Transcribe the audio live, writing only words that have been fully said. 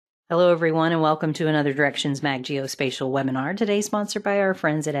Hello, everyone, and welcome to another Directions Mag Geospatial webinar. Today, sponsored by our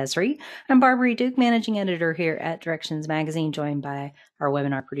friends at Esri. I'm Barbara Duke, Managing Editor here at Directions Magazine, joined by our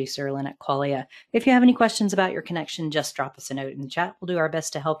webinar producer, Lynette Qualia. If you have any questions about your connection, just drop us a note in the chat. We'll do our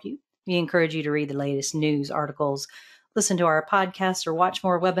best to help you. We encourage you to read the latest news, articles, listen to our podcasts, or watch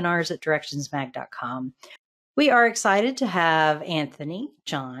more webinars at directionsmag.com. We are excited to have Anthony,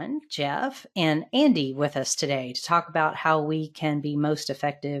 John, Jeff, and Andy with us today to talk about how we can be most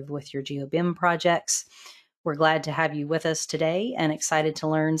effective with your GeoBIM projects. We're glad to have you with us today and excited to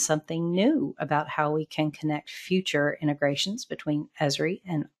learn something new about how we can connect future integrations between Esri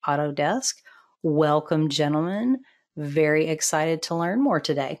and Autodesk. Welcome, gentlemen. Very excited to learn more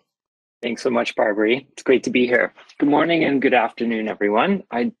today. Thanks so much, Barbara. It's great to be here. Good morning and good afternoon, everyone.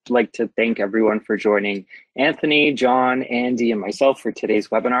 I'd like to thank everyone for joining Anthony, John, Andy, and myself for today's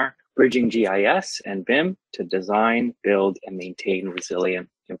webinar, Bridging GIS and BIM to Design, Build, and Maintain Resilient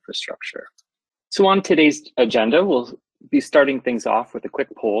Infrastructure. So on today's agenda, we'll be starting things off with a quick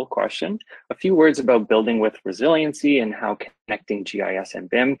poll question, a few words about building with resiliency and how connecting GIS and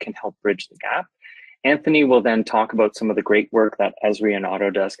BIM can help bridge the gap. Anthony will then talk about some of the great work that Esri and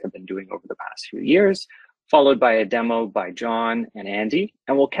Autodesk have been doing over the past few years, followed by a demo by John and Andy,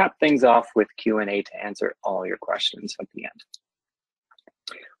 and we'll cap things off with Q&A to answer all your questions at the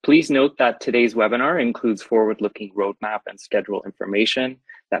end. Please note that today's webinar includes forward-looking roadmap and schedule information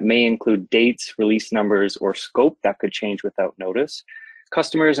that may include dates, release numbers, or scope that could change without notice.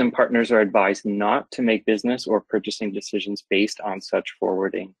 Customers and partners are advised not to make business or purchasing decisions based on such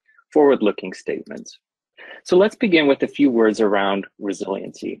forward-looking statements. So let's begin with a few words around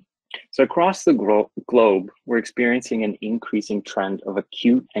resiliency. So across the globe, we're experiencing an increasing trend of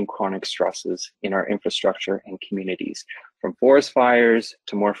acute and chronic stresses in our infrastructure and communities, from forest fires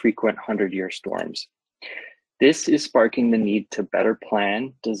to more frequent 100-year storms. This is sparking the need to better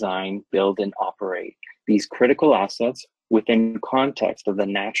plan, design, build, and operate these critical assets within context of the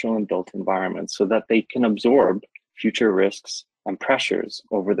natural and built environment so that they can absorb future risks and pressures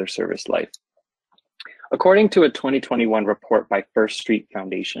over their service life. According to a 2021 report by First Street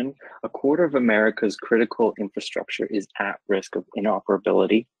Foundation, a quarter of America's critical infrastructure is at risk of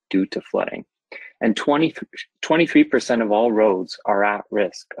inoperability due to flooding, and 23% of all roads are at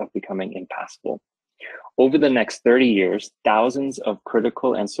risk of becoming impassable. Over the next 30 years, thousands of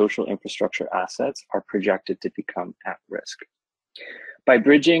critical and social infrastructure assets are projected to become at risk. By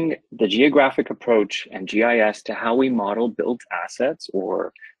bridging the geographic approach and GIS to how we model built assets,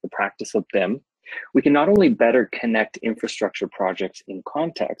 or the practice of BIM, we can not only better connect infrastructure projects in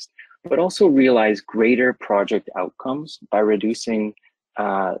context, but also realize greater project outcomes by reducing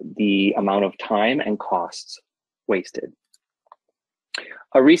the amount of time and costs wasted.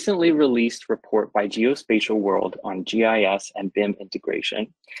 A recently released report by Geospatial World on GIS and BIM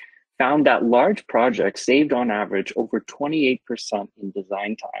integration found that large projects saved on average over 28% in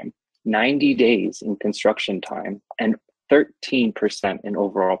design time, 90 days in construction time, and 13% in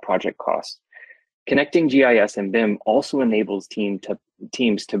overall project costs. Connecting GIS and BIM also enables teams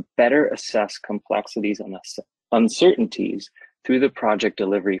to better assess complexities and uncertainties through the project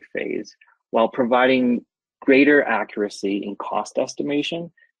delivery phase, while providing greater accuracy in cost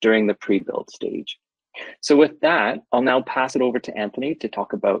estimation during the pre-build stage. So with that, I'll now pass it over to Anthony to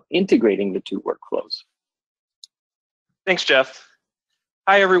talk about integrating the two workflows. Thanks, Jeff.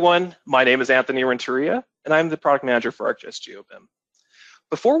 Hi, everyone. My name is Anthony Renteria, and I'm the product manager for ArcGIS GeoBIM.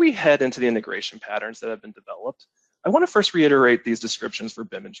 Before we head into the integration patterns that have been developed, I want to first reiterate these descriptions for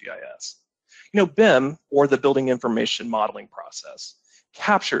BIM and GIS. BIM, or the Building Information Modeling process,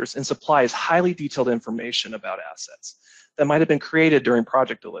 captures and supplies highly detailed information about assets that might have been created during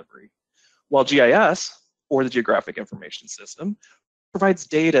project delivery, while GIS, or the Geographic Information System, provides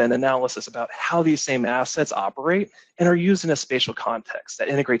data and analysis about how these same assets operate and are used in a spatial context that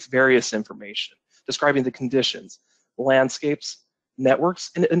integrates various information, describing the conditions, landscapes,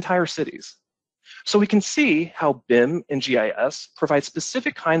 networks, and entire cities. So we can see how BIM and GIS provide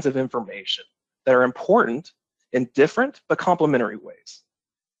specific kinds of information that are important in different but complementary ways.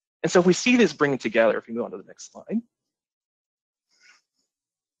 And so if we see this bringing together, if you move on to the next slide,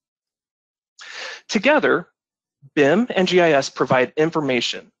 together, BIM and GIS provide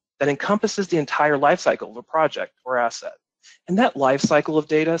information that encompasses the entire lifecycle of a project or asset. And that lifecycle of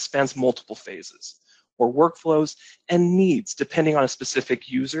data spans multiple phases, or workflows and needs depending on a specific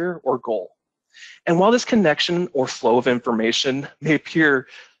user or goal. And while this connection or flow of information may appear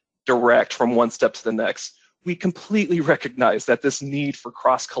direct from one step to the next, we completely recognize that this need for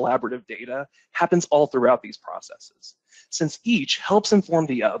cross-collaborative data happens all throughout these processes, since each helps inform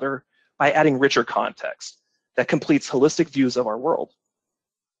the other by adding richer context that completes holistic views of our world.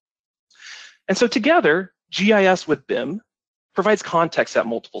 And so together, GIS with BIM provides context at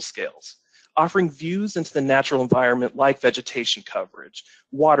multiple scales, offering views into the natural environment like vegetation coverage,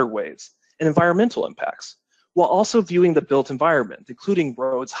 waterways, and environmental impacts, while also viewing the built environment, including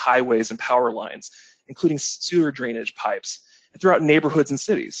roads, highways, and power lines, including sewer drainage pipes, throughout neighborhoods and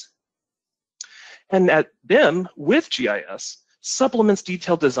cities. And at BIM with GIS supplements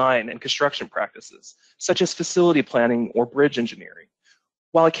detailed design and construction practices, such as facility planning or bridge engineering,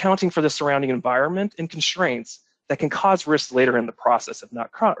 while accounting for the surrounding environment and constraints that can cause risks later in the process if not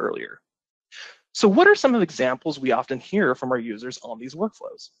caught earlier. So what are some of the examples we often hear from our users on these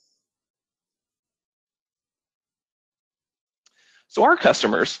workflows? So our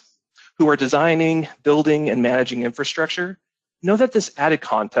customers who are designing, building, and managing infrastructure know that this added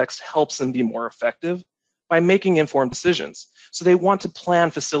context helps them be more effective by making informed decisions. So they want to plan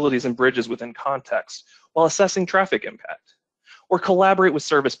facilities and bridges within context while assessing traffic impact, or collaborate with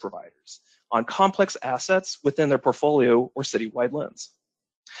service providers on complex assets within their portfolio or citywide lens,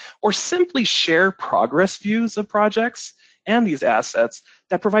 or simply share progress views of projects and these assets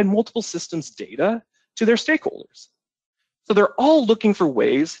that provide multiple systems data to their stakeholders. So they're all looking for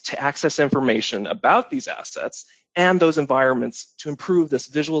ways to access information about these assets and those environments to improve this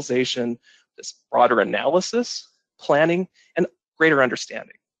visualization, this broader analysis, planning, and greater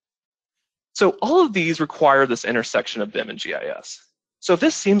understanding. So all of these require this intersection of BIM and GIS. So if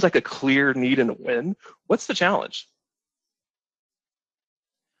this seems like a clear need and a win, what's the challenge?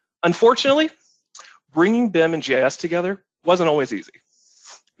 Unfortunately, bringing BIM and GIS together wasn't always easy,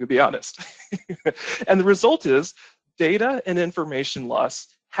 to be honest. And the result is data and information loss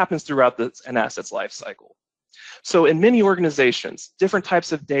happens throughout an asset's life cycle. So in many organizations, different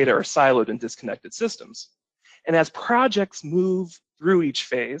types of data are siloed in disconnected systems. And as projects move through each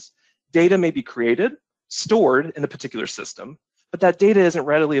phase, data may be created, stored in a particular system, but that data isn't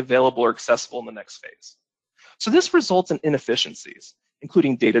readily available or accessible in the next phase. So this results in inefficiencies,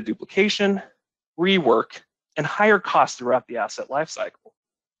 including data duplication, rework, and higher costs throughout the asset lifecycle.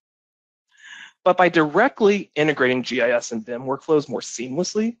 But by directly integrating GIS and BIM workflows more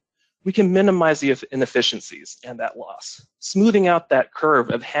seamlessly, we can minimize the inefficiencies and that loss, smoothing out that curve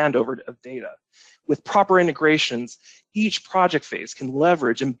of handover of data. With proper integrations, each project phase can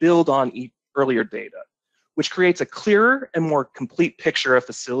leverage and build on earlier data, which creates a clearer and more complete picture of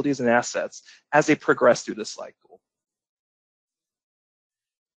facilities and assets as they progress through the cycle.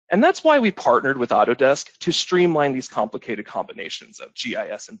 And that's why we partnered with Autodesk to streamline these complicated combinations of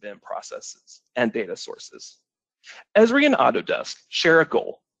GIS and BIM processes and data sources. Esri and Autodesk share a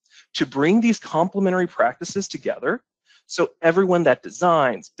goal to bring these complementary practices together so everyone that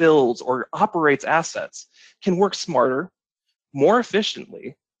designs, builds, or operates assets can work smarter, more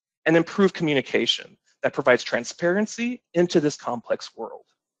efficiently, and improve communication that provides transparency into this complex world.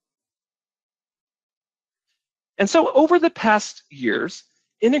 And so over the past years,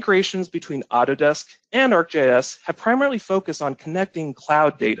 integrations between Autodesk and ArcGIS have primarily focused on connecting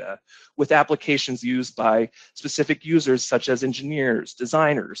cloud data with applications used by specific users such as engineers,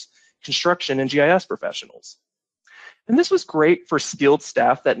 designers, construction, and GIS professionals. And this was great for skilled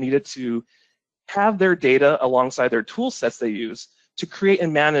staff that needed to have their data alongside their tool sets they use to create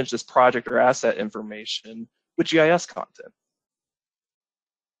and manage this project or asset information with GIS content.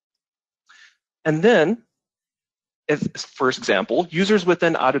 And then, if, for example, users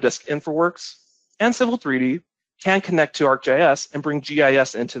within Autodesk InfraWorks and Civil 3D can connect to ArcGIS and bring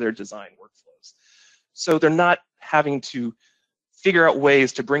GIS into their design workflows. So they're not having to figure out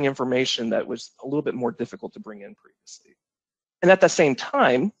ways to bring information that was a little bit more difficult to bring in previously. And at the same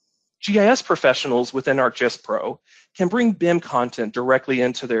time, GIS professionals within ArcGIS Pro can bring BIM content directly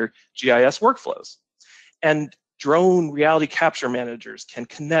into their GIS workflows. And drone reality capture managers can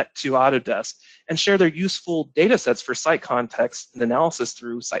connect to Autodesk and share their useful data sets for site context and analysis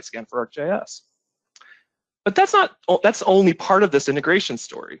through SiteScan for ArcGIS. But that's only part of this integration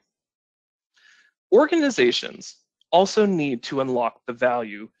story. Organizations also need to unlock the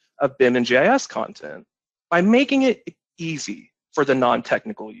value of BIM and GIS content by making it easy for the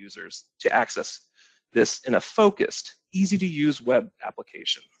non-technical users to access this in a focused, easy-to-use web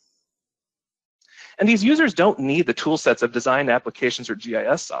application. And these users don't need the tool sets of design applications or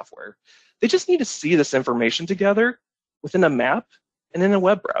GIS software. They just need to see this information together within a map and in a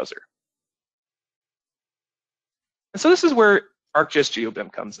web browser. And so this is where ArcGIS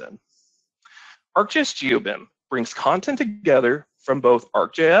GeoBIM comes in. ArcGIS GeoBIM brings content together from both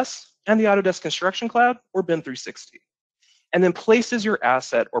ArcGIS and the Autodesk Construction Cloud or BIM 360, and then places your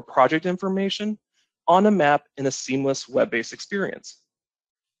asset or project information on a map in a seamless web-based experience.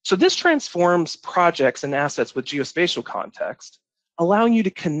 So this transforms projects and assets with geospatial context, allowing you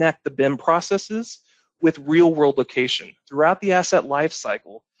to connect the BIM processes with real-world location throughout the asset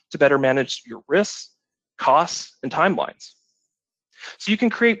lifecycle to better manage your risks, costs, and timelines. So you can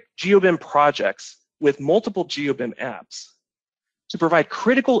create GeoBIM projects with multiple GeoBIM apps to provide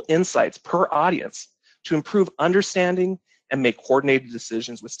critical insights per audience to improve understanding and make coordinated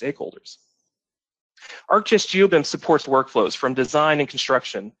decisions with stakeholders. ArcGIS GeoBIM supports workflows from design and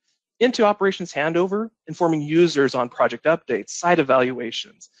construction into operations handover, informing users on project updates, site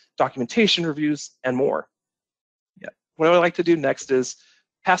evaluations, documentation reviews, and more. Yeah. What I would like to do next is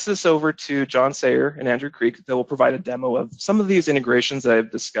pass this over to John Sayer and Andrew Creek that will provide a demo of some of these integrations that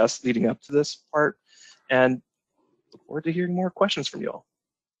I've discussed leading up to this part, and look forward to hearing more questions from you all.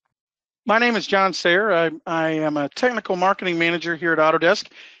 My name is John Sayer. I am a technical marketing manager here at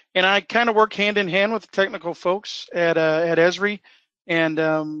Autodesk, and I kind of work hand in hand with the technical folks at Esri, and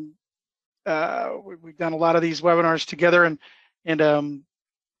we've done a lot of these webinars together, and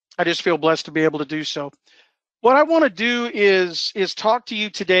I just feel blessed to be able to do so. What I want to do is talk to you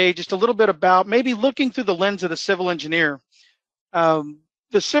today just a little bit about maybe looking through the lens of the civil engineer.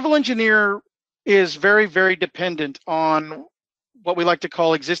 The civil engineer is very, very dependent on what we like to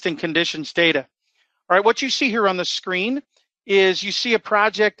call existing conditions data. All right, what you see here on the screen is you see a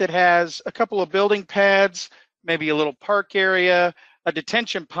project that has a couple of building pads, maybe a little park area, a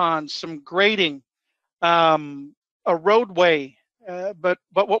detention pond, some grading, a roadway, but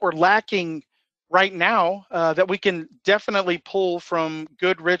what we're lacking right now that we can definitely pull from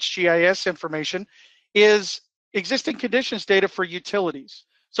good, rich GIS information is existing conditions data for utilities.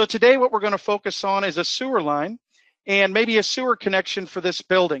 So today what we're going to focus on is a sewer line and maybe a sewer connection for this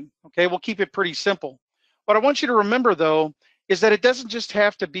building. Okay, we'll keep it pretty simple. What I want you to remember though is that it doesn't just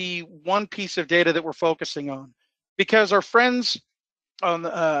have to be one piece of data that we're focusing on, because our friends on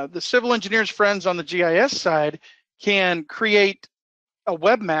the civil engineers friends on the GIS side can create a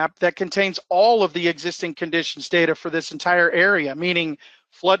web map that contains all of the existing conditions data for this entire area, meaning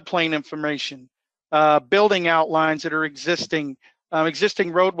floodplain information, building outlines that are existing,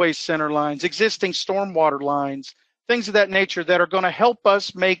 existing roadway center lines, existing stormwater lines, things of that nature that are going to help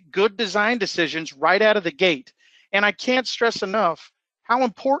us make good design decisions right out of the gate. And I can't stress enough how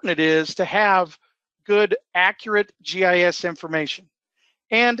important it is to have good, accurate GIS information.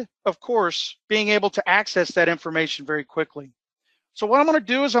 And of course, being able to access that information very quickly. So what I'm going to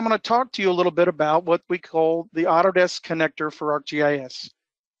do is I'm going to talk to you a little bit about what we call the Autodesk connector for ArcGIS.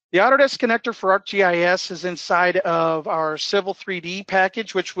 The Autodesk connector for ArcGIS is inside of our Civil 3D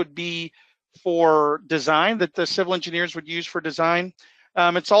package, which would be for design, that the civil engineers would use for design.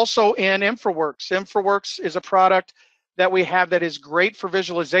 It's also in InfraWorks. InfraWorks is a product that we have that is great for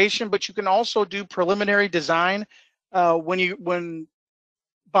visualization, but you can also do preliminary design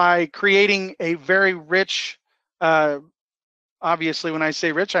by creating a very rich, obviously when I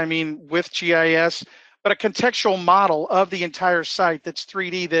say rich, I mean with GIS, but a contextual model of the entire site that's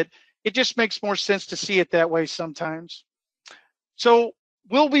 3D, that it just makes more sense to see it that way sometimes. So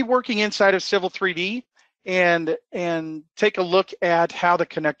we'll be working inside of Civil 3D and take a look at how the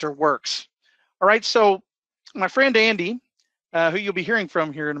connector works. All right, so my friend Andy, who you'll be hearing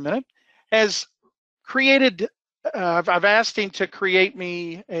from here in a minute, has created, I've asked him to create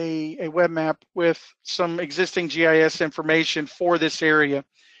me a web map with some existing GIS information for this area.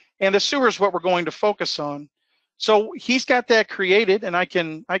 And the sewer is what we're going to focus on. So he's got that created, and I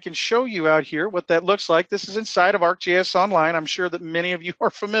can show you out here what that looks like. This is inside of ArcGIS Online. I'm sure that many of you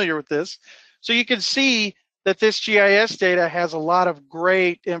are familiar with this. So you can see that this GIS data has a lot of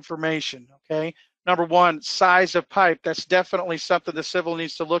great information, okay? Number one, size of pipe. That's definitely something the civil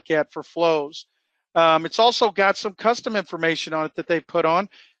needs to look at for flows. It's also got some custom information on it that they put on,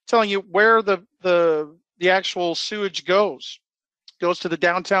 telling you where the actual sewage goes to the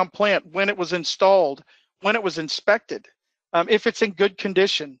downtown plant, when it was installed, when it was inspected, if it's in good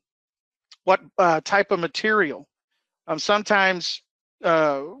condition, what type of material. Sometimes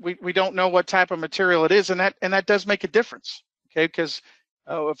we don't know what type of material it is, and that does make a difference, okay, because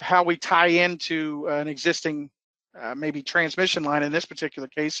of how we tie into an existing maybe transmission line. In this particular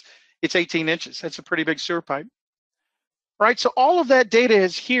case, it's 18 inches. That's a pretty big sewer pipe. All right, so all of that data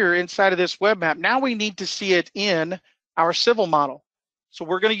is here inside of this web map. Now we need to see it in our civil model. So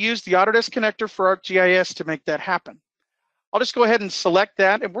we're going to use the Autodesk connector for ArcGIS to make that happen. I'll just go ahead and select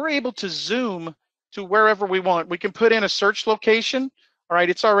that, and we're able to zoom to wherever we want. We can put in a search location. All right,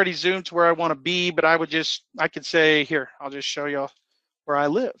 it's already zoomed to where I want to be, but I could say here, I'll just show you where I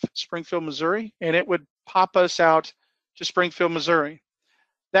live, Springfield, Missouri, and it would pop us out to Springfield, Missouri.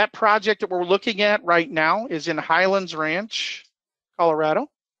 That project that we're looking at right now is in Highlands Ranch, Colorado.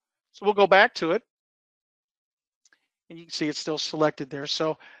 So we'll go back to it. And you can see it's still selected there.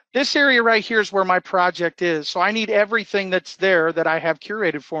 So this area right here is where my project is. So I need everything that's there that I have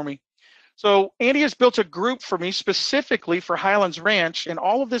curated for me. So Andy has built a group for me specifically for Highlands Ranch, and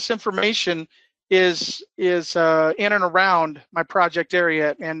all of this information is in and around my project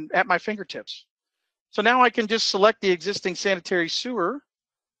area and at my fingertips. So now I can just select the existing sanitary sewer.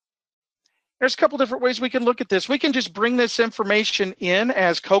 There's a couple different ways we can look at this. We can just bring this information in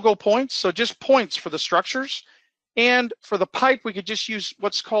as COGO points, so just points for the structures. And for the pipe, we could just use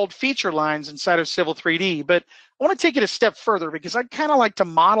what's called feature lines inside of Civil 3D. But I want to take it a step further because I'd kind of like to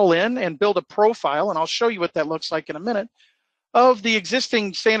model in and build a profile, and I'll show you what that looks like in a minute, of the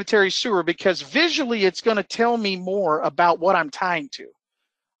existing sanitary sewer, because visually it's going to tell me more about what I'm tying to.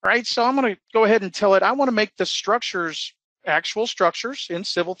 All right, so I'm going to go ahead and tell it I want to make the structures actual structures in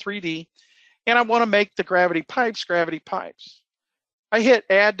Civil 3D, and I want to make the gravity pipes. I hit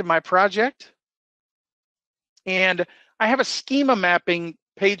add to my project. And I have a schema mapping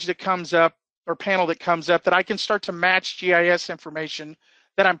page that comes up, or panel that comes up, that I can start to match GIS information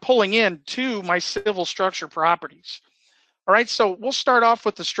that I'm pulling in to my civil structure properties. All right, so we'll start off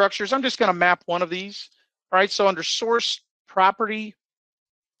with the structures. I'm just going to map one of these. All right, so under source property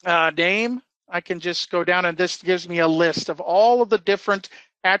name, I can just go down, and this gives me a list of all of the different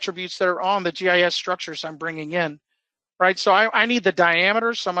attributes that are on the GIS structures I'm bringing in. All right, so I need the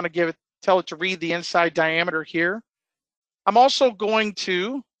diameter, so I'm going to tell it to read the inside diameter here. I'm also going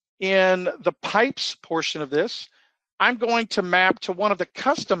to, in the pipes portion of this, I'm going to map to one of the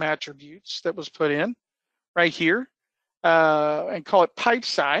custom attributes that was put in right here and call it pipe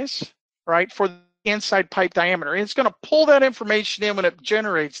size, right, for the inside pipe diameter. And it's going to pull that information in when it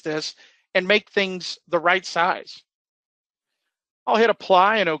generates this and make things the right size. I'll hit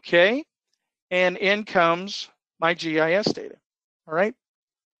apply and OK, and in comes my GIS data. All right.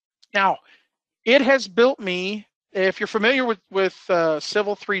 Now, it has built me, if you're familiar with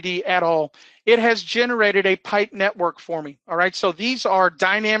Civil 3D at all, it has generated a pipe network for me. All right, so these are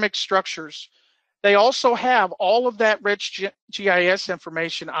dynamic structures. They also have all of that rich GIS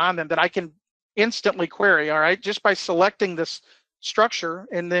information on them that I can instantly query. All right, just by selecting this structure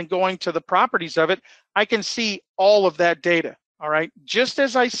and then going to the properties of it, I can see all of that data. All right, just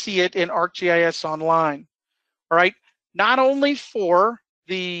as I see it in ArcGIS Online. All right, not only for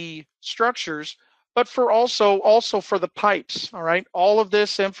the structures, but for also for the pipes. All right, all of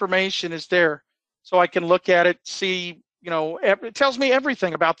this information is there, so I can look at it, see, it tells me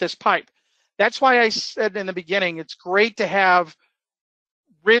everything about this pipe. That's why I said in the beginning, it's great to have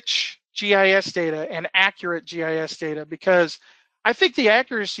rich GIS data and accurate GIS data, because I think the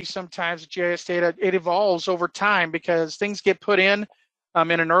accuracy sometimes of GIS data, it evolves over time because things get put in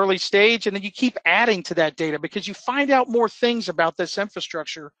an early stage, and then you keep adding to that data because you find out more things about this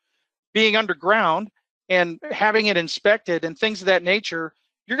infrastructure being underground and having it inspected and things of that nature.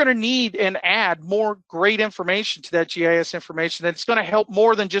 You're going to need and add more great information to that GIS information that's going to help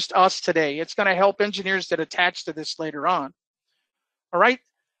more than just us today. It's going to help engineers that attach to this later on. All right,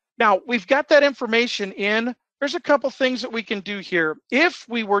 now we've got that information in. There's a couple things that we can do here. If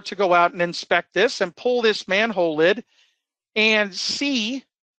we were to go out and inspect this and pull this manhole lid and see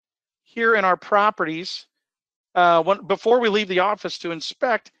here in our properties, before we leave the office to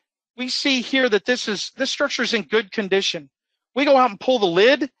inspect, we see here that this structure is in good condition. We go out and pull the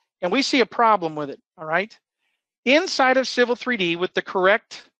lid and we see a problem with it. All right, inside of Civil 3D with the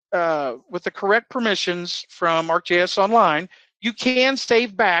correct permissions from ArcGIS Online, you can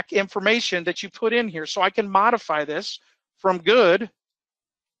save back information that you put in here. So I can modify this from good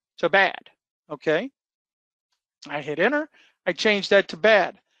to bad. Okay, I hit enter, I change that to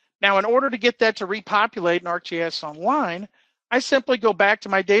bad. Now, in order to get that to repopulate in ArcGIS Online, I simply go back to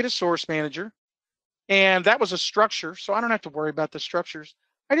my data source manager, and that was a structure, so I don't have to worry about the structures.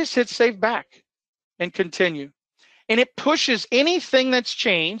 I just hit save back and continue. And it pushes anything that's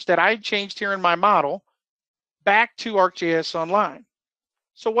changed, that I changed here in my model, back to ArcGIS Online.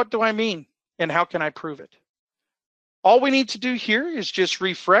 So what do I mean, and how can I prove it? All we need to do here is just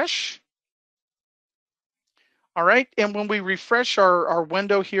refresh. All right, and when we refresh our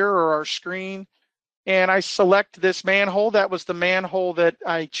window here or our screen, and I select this manhole, that was the manhole that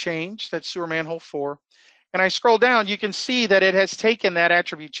I changed, that sewer manhole 4, and I scroll down, you can see that it has taken that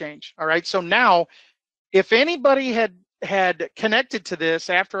attribute change. All right, so now if anybody had connected to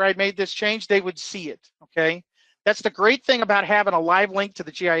this after I made this change, they would see it. Okay, that's the great thing about having a live link to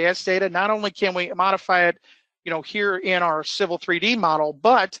the GIS data. Not only can we modify it, here in our Civil 3D model,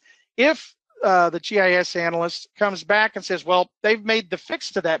 but if the GIS analyst comes back and says, well, they've made the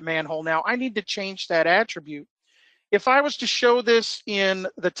fix to that manhole, now I need to change that attribute. If I was to show this in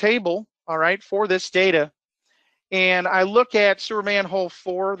the table, all right, for this data, and I look at sewer manhole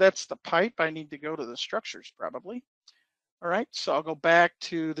 4, that's the pipe. I need to go to the structures probably. All right, so I'll go back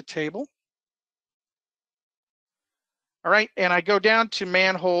to the table. All right, and I go down to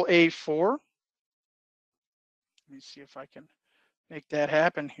manhole A4. Let me see if I can make that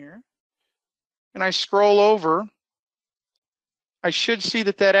happen here. And I scroll over. I should see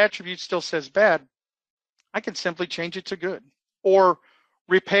that that attribute still says bad. I can simply change it to good or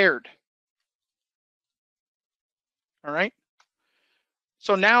repaired. All right.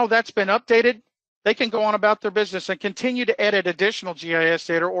 So now that's been updated. They can go on about their business and continue to edit additional GIS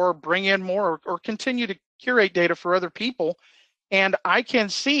data or bring in more or continue to curate data for other people. And I can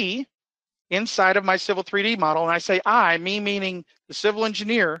see inside of my Civil 3D model, and I say I, me meaning the civil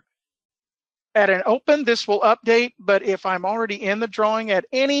engineer, at an open, this will update, but if I'm already in the drawing at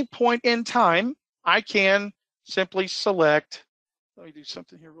any point in time, I can simply select, let me do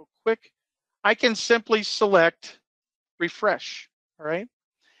something here real quick. I can simply select refresh, all right?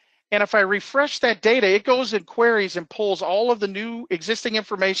 And if I refresh that data, it goes and queries and pulls all of the new existing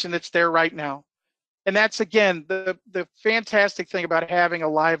information that's there right now. And that's, again, the fantastic thing about having a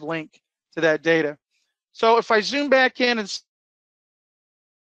live link to that data. So if I zoom back in and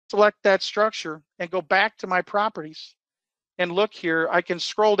select that structure and go back to my properties and look here, I can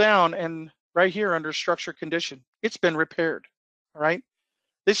scroll down and right here under structure condition, it's been repaired, all right?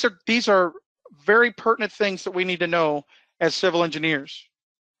 These are very pertinent things that we need to know as civil engineers.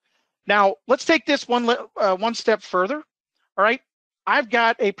 Now, let's take this one step further, all right? I've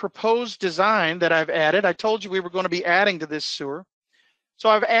got a proposed design that I've added. I told you we were going to be adding to this sewer. So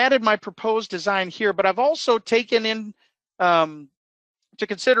I've added my proposed design here, but I've also taken in to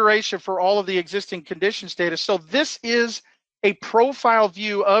consideration for all of the existing conditions data. So this is a profile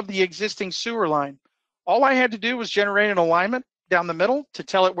view of the existing sewer line. All I had to do was generate an alignment down the middle to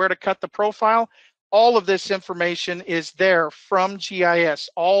tell it where to cut the profile. All of this information is there from GIS.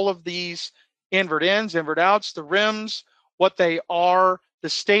 All of these invert ins, invert outs, the rims, what they are, the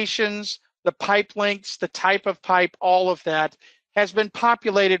stations, the pipe lengths, the type of pipe, all of that has been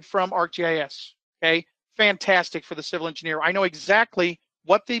populated from ArcGIS, okay? Fantastic for the civil engineer. I know exactly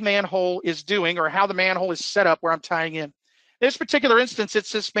what the manhole is doing or how the manhole is set up where I'm tying in. In this particular instance,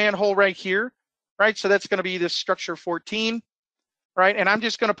 it's this manhole right here, right? So that's gonna be this structure 14, right? And I'm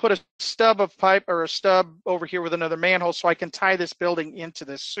just gonna put a stub of pipe or a stub over here with another manhole so I can tie this building into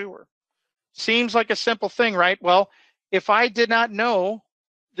this sewer. Seems like a simple thing, right? Well, if I did not know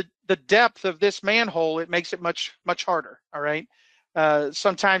the depth of this manhole, it makes it much harder, all right?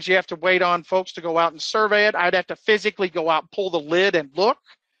 Sometimes you have to wait on folks to go out and survey it. I'd have to physically go out, pull the lid and look,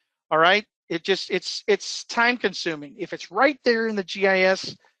 all right? It's time consuming. If it's right there in the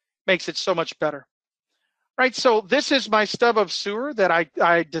GIS, makes it so much better. Right, so this is my stub of sewer that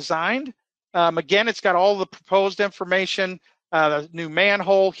I designed. Again, it's got all the proposed information, the new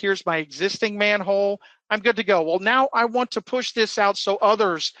manhole. Here's my existing manhole. I'm good to go. Well, now I want to push this out so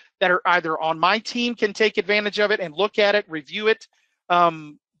others that are either on my team can take advantage of it and look at it, review it.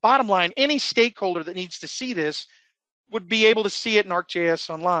 Bottom line, any stakeholder that needs to see this would be able to see it in ArcGIS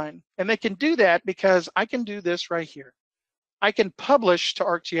Online. And they can do that because I can do this right here. I can publish to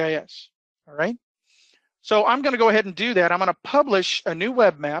ArcGIS, all right? So I'm going to go ahead and do that. I'm going to publish a new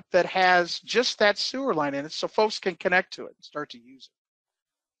web map that has just that sewer line in it so folks can connect to it and start to use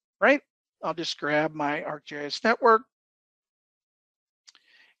it, right? I'll just grab my ArcGIS network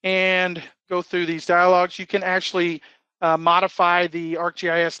and go through these dialogues. You can actually modify the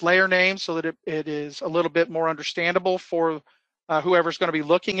ArcGIS layer name so that it is a little bit more understandable for whoever's going to be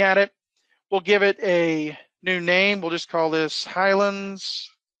looking at it. We'll give it a new name. We'll just call this Highlands,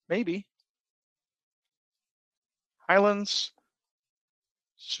 maybe. Highlands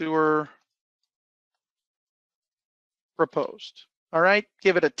Sewer Proposed. All right,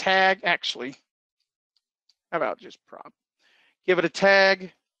 give it a tag. Actually, how about just prop? Give it a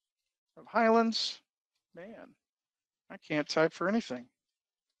tag of Highlands. Man, I can't type for anything.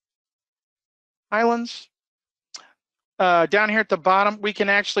 Highlands. Down here at the bottom, we can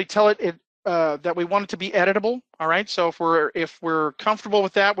actually tell it that we want it to be editable. All right, so if we're comfortable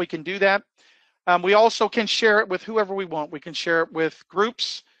with that, we can do that. We also can share it with whoever we want. We can share it with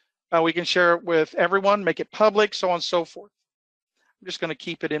groups. We can share it with everyone, make it public, so on and so forth. I'm just going to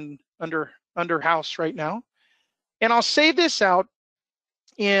keep it in under house right now. And I'll save this out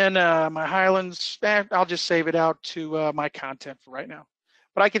in my Highlands. I'll just save it out to my content for right now.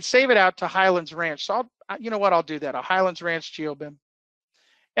 But I can save it out to Highlands Ranch. So you know what, I'll do that. A Highlands Ranch GeoBIM.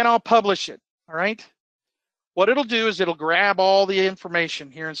 And I'll publish it, all right? What it'll do is it'll grab all the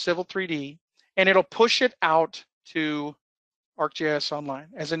information here in Civil 3D and it'll push it out to ArcGIS Online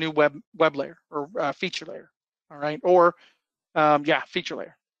as a new web layer or feature layer, all right, or yeah, feature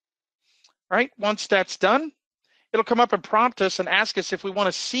layer. All right, once that's done, it'll come up and prompt us and ask us if we want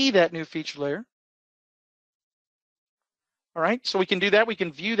to see that new feature layer. All right, so we can do that. We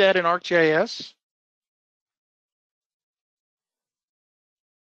can view that in ArcGIS.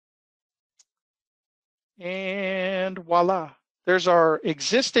 And voila, there's our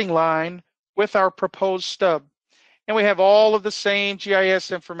existing line with our proposed stub. And we have all of the same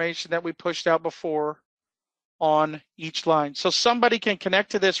GIS information that we pushed out before on each line. So somebody can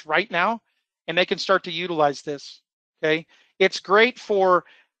connect to this right now and they can start to utilize this, okay? It's great for,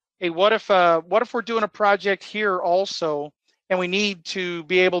 hey, what if we're doing a project here also and we need to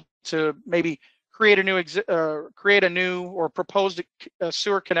be able to maybe create a new or proposed a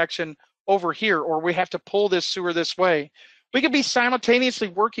sewer connection over here, or we have to pull this sewer this way. We could be simultaneously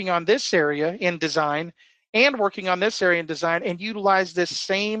working on this area in design and working on this area in design and utilize this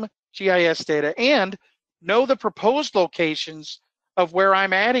same GIS data and know the proposed locations of where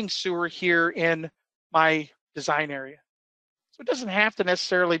I'm adding sewer here in my design area. So it doesn't have to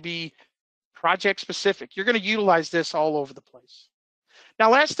necessarily be project specific. You're going to utilize this all over the place. Now,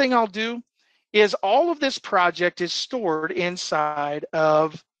 last thing I'll do is all of this project is stored inside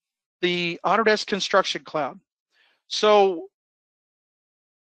of the Autodesk Construction Cloud. So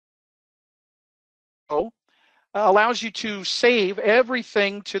allows you to save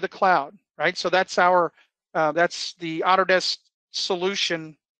everything to the cloud, right? So that's our that's the Autodesk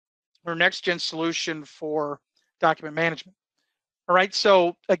solution or next gen solution for document management. All right,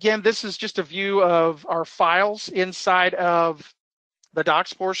 so again, this is just a view of our files inside of the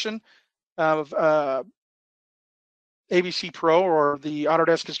docs portion of ABC Pro or the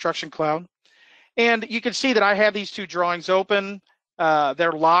Autodesk Construction Cloud. And you can see that I have these two drawings open.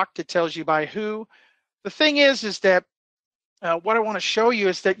 They're locked. It tells you by who. The thing is that what I want to show you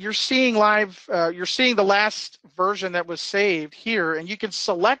is that you're seeing live, you're seeing the last version that was saved here, and you can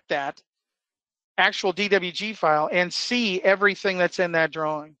select that actual DWG file and see everything that's in that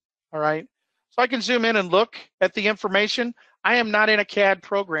drawing, all right? So I can zoom in and look at the information. I am not in a CAD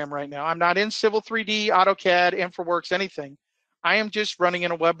program right now. I'm not in Civil 3D, AutoCAD, InfraWorks, anything. I am just running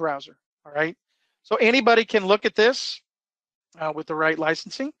in a web browser, all right? So anybody can look at this with the right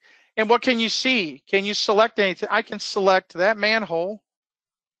licensing. And what can you see? Can you select anything? I can select that manhole.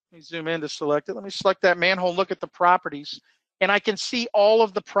 Let me zoom in to select it. Let me select that manhole, look at the properties, and I can see all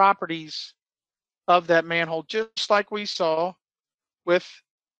of the properties of that manhole, just like we saw with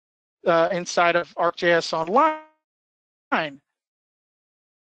inside of ArcGIS Online.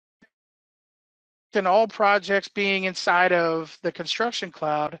 And all projects being inside of the Construction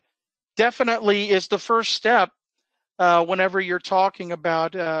Cloud definitely is the first step whenever you're talking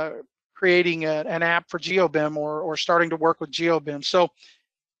about creating an app for GeoBIM or starting to work with GeoBIM. So,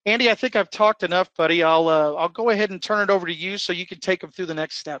 Andy, I think I've talked enough, buddy. I'll go ahead and turn it over to you so you can take them through the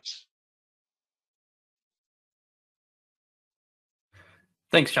next steps.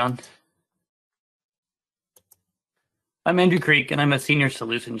 Thanks, John. I'm Andrew Creek, and I'm a senior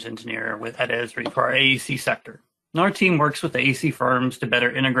solutions engineer at Esri for our AEC sector. And our team works with AEC firms to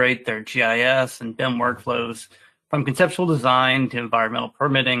better integrate their GIS and BIM workflows from conceptual design to environmental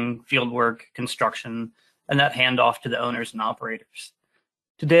permitting, fieldwork, construction, and that handoff to the owners and operators.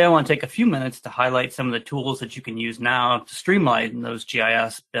 Today, I want to take a few minutes to highlight some of the tools that you can use now to streamline those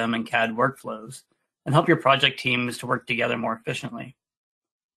GIS, BIM, and CAD workflows and help your project teams to work together more efficiently.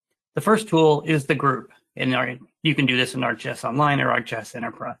 The first tool is the group. You can do this in ArcGIS Online or ArcGIS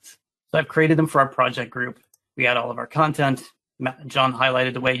Enterprise. So I've created them for our project group. We add all of our content. John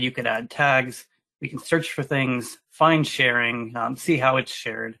highlighted the way you could add tags. We can search for things, find sharing, see how it's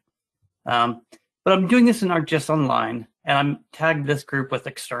shared. But I'm doing this in ArcGIS Online, and I'm tagged this group with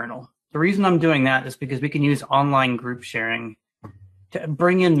external. The reason I'm doing that is because we can use online group sharing to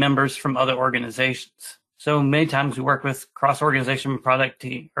bring in members from other organizations. So many times we work with cross-organization project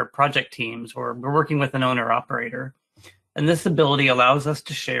teams, or we're working with an owner-operator. And this ability allows us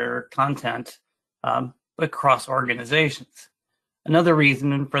to share content across organizations. Another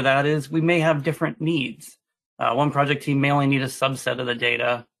reason for that is we may have different needs. One project team may only need a subset of the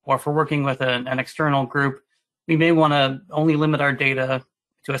data, or if we're working with an external group, we may want to only limit our data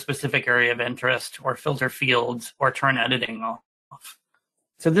to a specific area of interest, or filter fields, or turn editing off.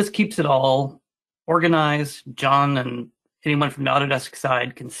 So this keeps it all organized. John and anyone from the Autodesk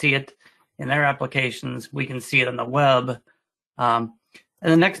side can see it in their applications. We can see it on the web. And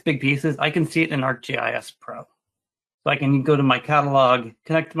the next big piece is I can see it in ArcGIS Pro. So I can go to my catalog,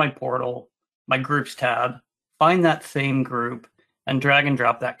 connect to my portal, my groups tab, find that same group, and drag and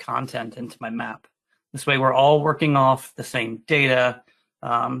drop that content into my map. This way we're all working off the same data,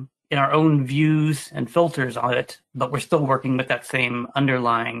 in our own views and filters on it, but we're still working with that same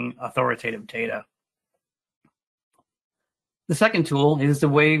underlying authoritative data. The second tool is the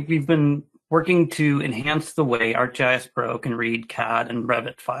way we've been working to enhance the way ArcGIS Pro can read CAD and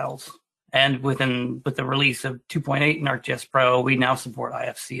Revit files. And with the release of 2.8 in ArcGIS Pro, we now support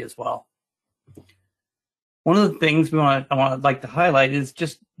IFC as well. One of the things I'd like to highlight is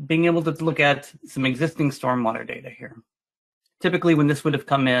just being able to look at some existing stormwater data here. Typically, when this would have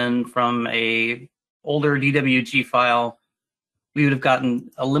come in from a older DWG file, we would have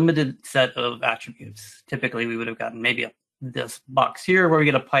gotten a limited set of attributes. Typically, we would have gotten maybe this box here where we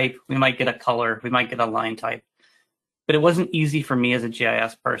get a pipe, we might get a color, we might get a line type. But it wasn't easy for me as a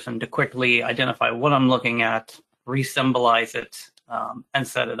GIS person to quickly identify what I'm looking at, re-symbolize it, and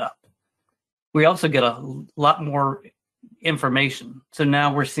set it up. We also get a lot more information. So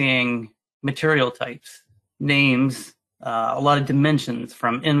now we're seeing material types, names, a lot of dimensions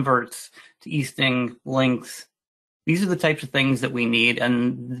from inverts to easting, lengths. These are the types of things that we need.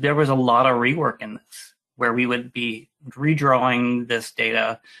 And there was a lot of rework in this, where we would be redrawing this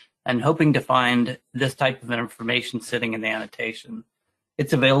data and hoping to find this type of information sitting in the annotation.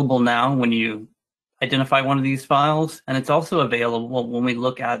 It's available now when you identify one of these files, and it's also available when we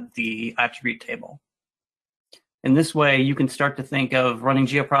look at the attribute table. In this way, you can start to think of running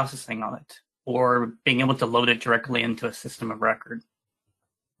geoprocessing on it, or being able to load it directly into a system of record.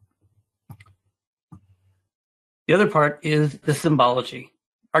 The other part is the symbology.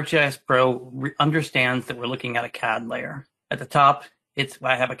 ArcGIS Pro understands that we're looking at a CAD layer. At the top,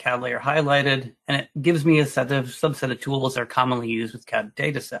 I have a CAD layer highlighted, and it gives me a subset of tools that are commonly used with CAD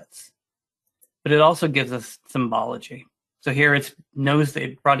datasets. But it also gives us symbology. So here it knows that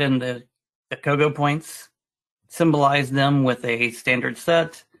it brought in the COGO points, symbolized them with a standard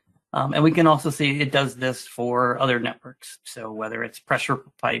set, and we can also see it does this for other networks. So whether it's pressure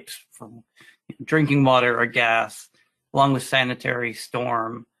pipes from drinking water or gas, along with sanitary,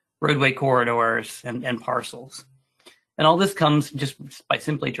 storm, roadway corridors, and parcels. And all this comes just by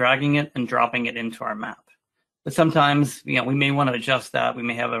simply dragging it and dropping it into our map. But sometimes, we may want to adjust that. We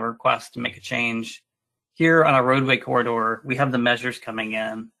may have a request to make a change. Here on a roadway corridor, we have the measures coming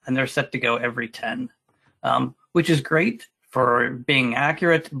in, and they're set to go every 10, which is great for being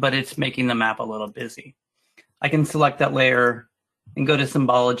accurate, but it's making the map a little busy. I can select that layer and go to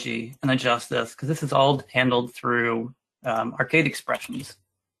symbology and adjust this, because this is all handled through arcade expressions.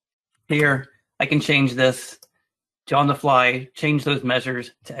 Here, I can change this to on the fly, change those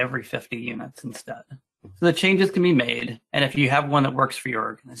measures to every 50 units instead. So the changes can be made, and if you have one that works for your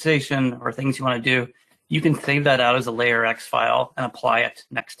organization or things you want to do, you can save that out as a layer X file and apply it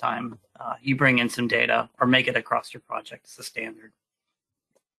next time you bring in some data or make it across your project as a standard.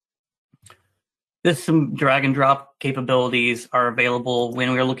 Some drag and drop capabilities are available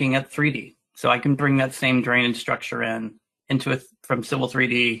when we're looking at 3D. So I can bring that same drainage structure from Civil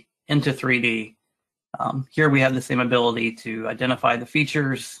 3D into 3D. Here we have the same ability to identify the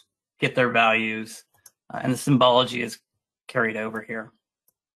features, get their values, and the symbology is carried over here.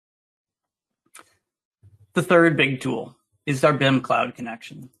 The third big tool is our BIM cloud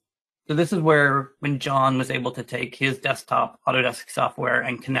connection. So this is where when John was able to take his desktop Autodesk software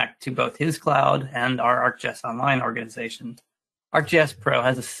and connect to both his cloud and our ArcGIS Online organization, ArcGIS Pro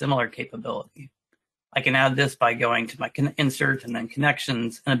has a similar capability. I can add this by going to my insert and then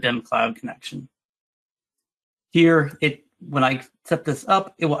connections and a BIM cloud connection. Here, when I set this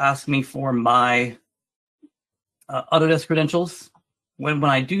up, it will ask me for my Autodesk credentials. When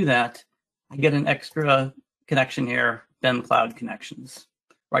I do that, I get an extra connection here, BIM Cloud Connections,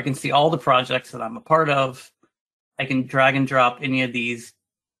 where I can see all the projects that I'm a part of. I can drag and drop any of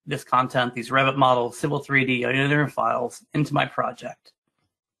this content, these Revit models, Civil 3D, any other files into my project.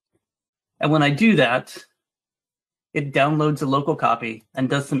 And when I do that, it downloads a local copy and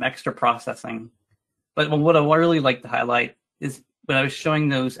does some extra processing. But what I really like to highlight is when I was showing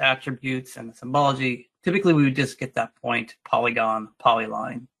those attributes and the symbology, typically we would just get that point, polygon,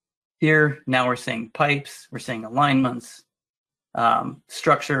 polyline. Here, now we're seeing pipes, we're seeing alignments,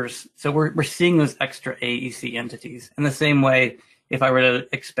 structures. So we're seeing those extra AEC entities. In the same way, if I were to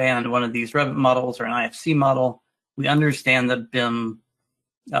expand one of these Revit models or an IFC model, we understand the BIM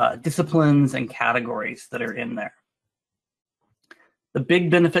disciplines and categories that are in there. The big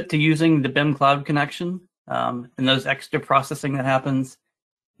benefit to using the BIM cloud connection and those extra processing that happens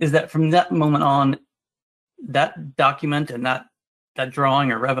is that from that moment on, that document and that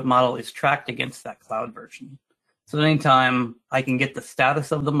drawing or Revit model is tracked against that cloud version. So anytime I can get the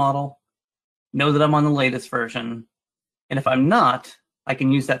status of the model, know that I'm on the latest version, and if I'm not, I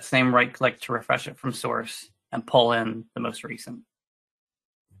can use that same right click to refresh it from source and pull in the most recent.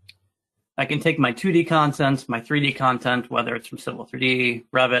 I can take my 2D content, my 3D content, whether it's from Civil 3D,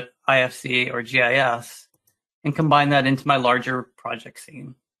 Revit, IFC, or GIS, and combine that into my larger project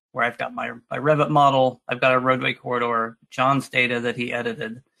scene, where I've got my Revit model, I've got a roadway corridor, John's data that he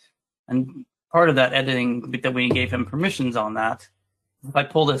edited, and part of that editing that we gave him permissions on that. If I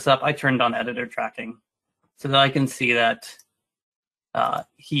pull this up, I turned on editor tracking so that I can see that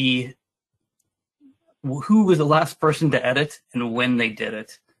who was the last person to edit and when they did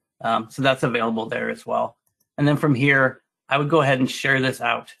it. So that's available there as well. And then from here, I would go ahead and share this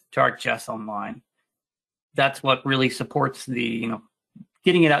out to ArcGIS Online. That's what really supports the,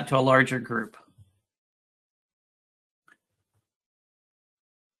 getting it out to a larger group.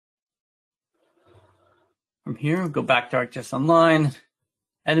 From here, we'll go back to ArcGIS Online.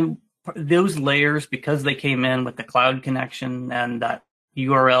 And those layers, because they came in with the cloud connection and that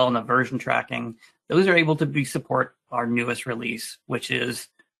URL and the version tracking, those are able to support our newest release, which is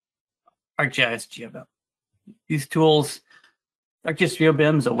ArcGIS GeoBIM. These tools, ArcGIS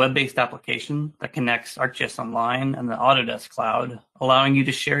GeoBIM is a web-based application that connects ArcGIS Online and the Autodesk cloud, allowing you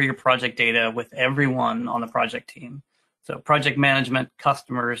to share your project data with everyone on the project team. So project management,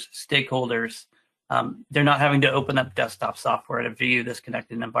 customers, stakeholders, they're not having to open up desktop software to view this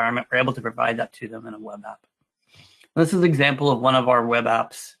connected environment. We're able to provide that to them in a web app. This is an example of one of our web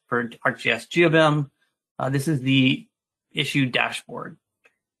apps for ArcGIS GeoBIM. This is the issue dashboard.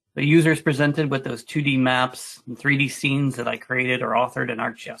 The user is presented with those 2D maps and 3D scenes that I created or authored in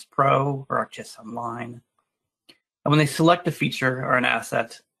ArcGIS Pro or ArcGIS Online. And when they select a feature or an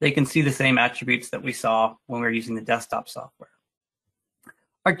asset, they can see the same attributes that we saw when we were using the desktop software.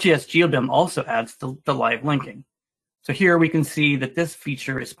 ArcGIS GeoBIM also adds the live linking. So here we can see that this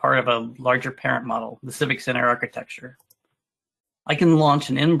feature is part of a larger parent model, the Civic Center architecture. I can launch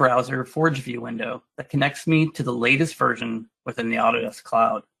an in-browser Forge View window that connects me to the latest version within the Autodesk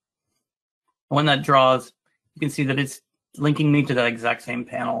cloud. When that draws, you can see that it's linking me to that exact same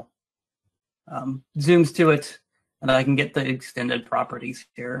panel. Zooms to it, and I can get the extended properties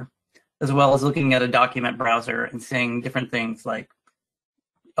here, as well as looking at a document browser and seeing different things like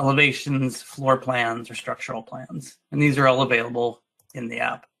elevations, floor plans, or structural plans. And these are all available in the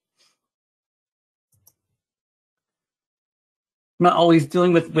app. I'm not always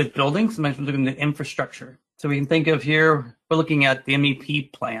dealing with buildings, sometimes we're looking at infrastructure. So we can think of here, we're looking at the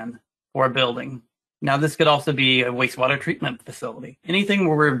MEP plan for a building. Now this could also be a wastewater treatment facility. Anything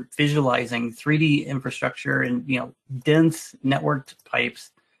where we're visualizing 3D infrastructure and dense networked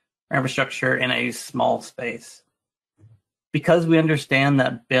pipes or infrastructure in a small space. Because we understand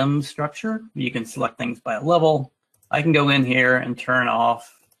that BIM structure, you can select things by a level. I can go in here and turn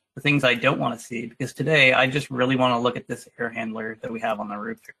off the things I don't want to see, because today I just really want to look at this air handler that we have on the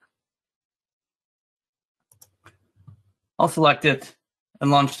roof here. I'll select it and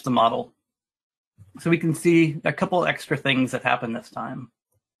launch the model. So we can see a couple extra things that happen this time.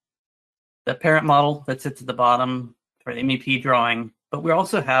 The parent model that sits at the bottom for the MEP drawing, but we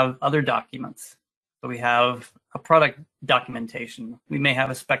also have other documents. So we have a product documentation. We may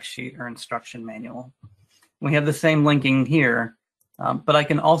have a spec sheet or instruction manual. We have the same linking here, but I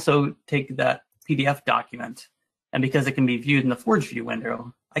can also take that PDF document, and because it can be viewed in the Forge View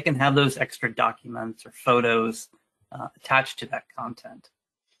window, I can have those extra documents or photos attached to that content.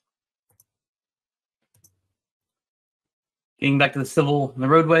 Getting back to the civil and the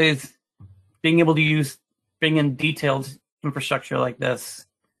roadways, being able to bring in detailed infrastructure like this,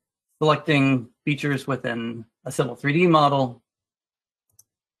 selecting features within a Civil 3D model,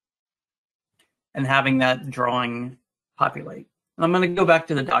 and having that drawing populate. And I'm going to go back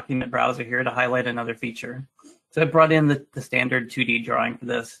to the document browser here to highlight another feature. So I brought in the standard 2D drawing for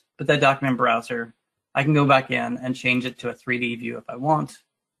this, but that document browser, I can go back in and change it to a 3D view if I want,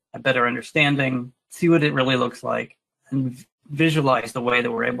 a better understanding, see what it really looks like, and visualize the way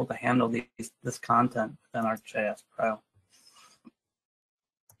that we're able to handle this content within ArcGIS Pro.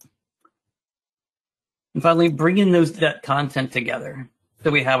 And finally, bringing that content together.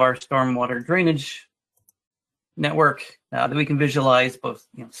 So we have our stormwater drainage network that we can visualize both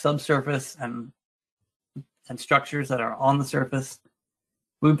subsurface and structures that are on the surface.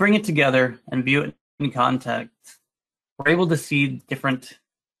 We bring it together and view it in context. We're able to see different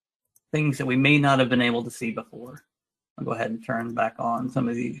things that we may not have been able to see before. I'll go ahead and turn back on some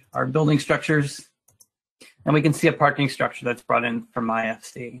of our building structures. And we can see a parking structure that's brought in from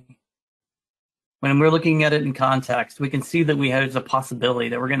IFC. When we're looking at it in context, we can see that there's a possibility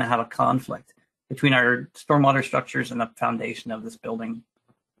that we're going to have a conflict between our stormwater structures and the foundation of this building.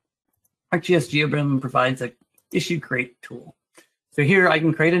 ArcGIS GeoBIM provides an issue create tool. So here I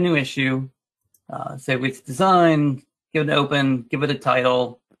can create a new issue, say with design, give it an open, give it a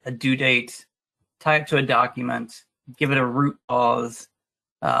title, a due date, tie it to a document, give it a root cause,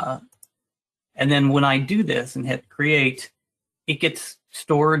 and then when I do this and hit create, it gets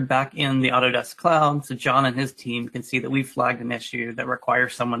stored back in the Autodesk cloud, so John and his team can see that we've flagged an issue that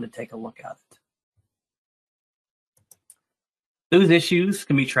requires someone to take a look at it. Those issues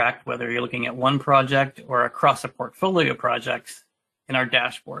can be tracked whether you're looking at one project or across a portfolio of projects in our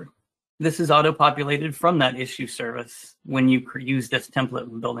dashboard. This is auto-populated from that issue service when you use this template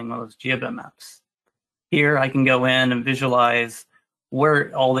when building one of those GeoBIM maps. Here I can go in and visualize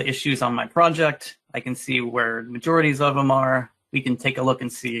where all the issues on my project. I can see where majorities of them are. We can take a look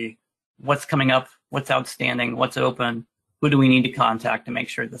and see what's coming up, what's outstanding, what's open, who do we need to contact to make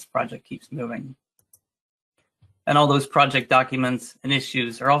sure this project keeps moving. And all those project documents and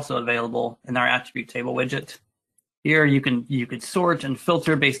issues are also available in our attribute table widget. Here you could sort and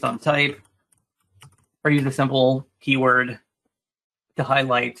filter based on type, or use a simple keyword to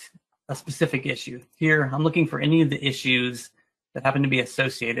highlight a specific issue. Here I'm looking for any of the issues that happen to be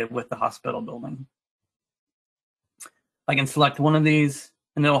associated with the hospital building. I can select one of these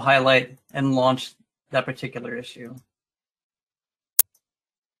and it'll highlight and launch that particular issue.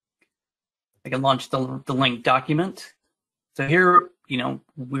 I can launch the linked document. So here,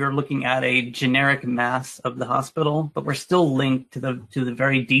 we're looking at a generic mass of the hospital, but we're still linked to the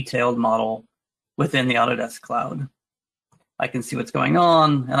very detailed model within the Autodesk cloud. I can see what's going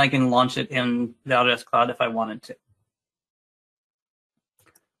on, and I can launch it in the Autodesk cloud if I wanted to.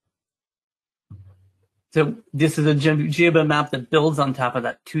 So this is a GeoBIM map that builds on top of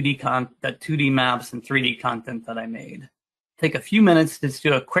that 2D maps and 3D content that I made. Take a few minutes to just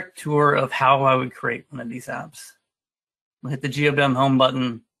do a quick tour of how I would create one of these apps. I'll hit the GeoBIM home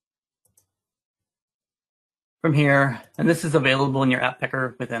button from here, and this is available in your app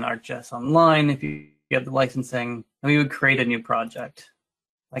picker within ArcGIS Online if you have the licensing, and we would create a new project.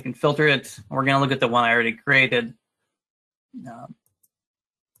 I can filter it. We're going to look at the one I already created.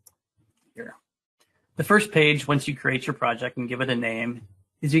 Here. The first page, once you create your project and give it a name,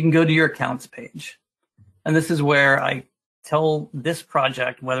 is you can go to your accounts page. And this is where I tell this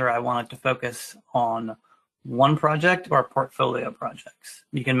project whether I want it to focus on one project or a portfolio of projects.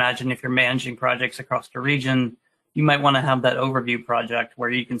 You can imagine if you're managing projects across the region, you might want to have that overview project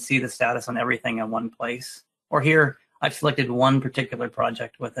where you can see the status on everything in one place. Or here, I've selected one particular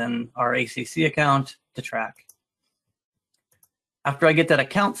project within our ACC account to track. After I get that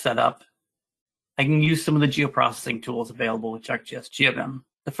account set up, I can use some of the geoprocessing tools available with ArcGIS GeoBIM.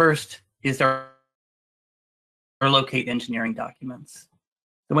 The first is our locate engineering documents.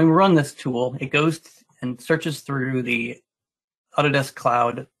 So when we run this tool, it goes and searches through the Autodesk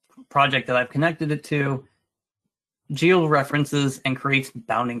Cloud project that I've connected it to, geo-references, and creates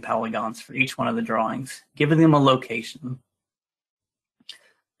bounding polygons for each one of the drawings, giving them a location.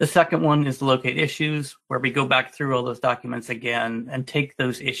 The second one is the locate issues, where we go back through all those documents again and take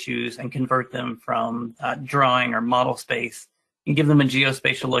those issues and convert them from drawing or model space and give them a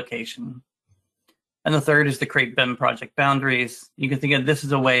geospatial location. And the third is to create BIM project boundaries. You can think of this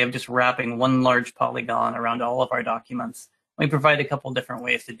as a way of just wrapping one large polygon around all of our documents. We provide a couple different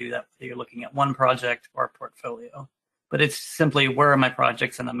ways to do that, whether you're looking at one project or a portfolio. But it's simply where are my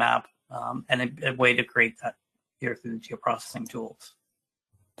projects in the map, and a way to create that here through the geoprocessing tools.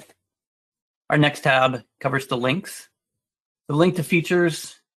 Our next tab covers the links. The link to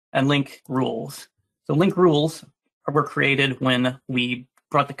features and link rules. So link rules were created when we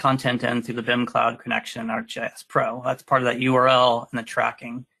brought the content in through the BIM Cloud connection in ArcGIS Pro. That's part of that URL and the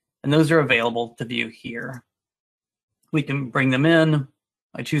tracking. And those are available to view here. We can bring them in.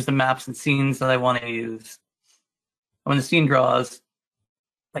 I choose the maps and scenes that I want to use. When the scene draws,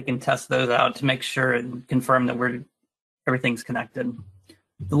 I can test those out to make sure and confirm that everything's connected.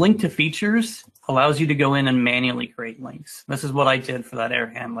 The link to features allows you to go in and manually create links. This is what I did for that air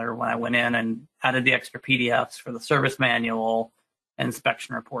handler when I went in and added the extra PDFs for the service manual and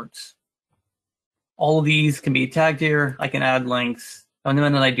inspection reports. All of these can be tagged here. I can add links. And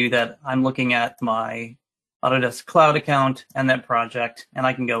then when I do that, I'm looking at my Autodesk Cloud account and that project, and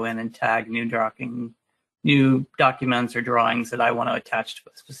I can go in and tag new documents or drawings that I want to attach to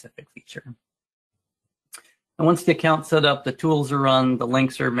a specific feature. And once the account's set up, the tools are run, the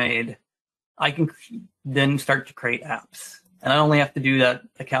links are made, I can then start to create apps. And I only have to do that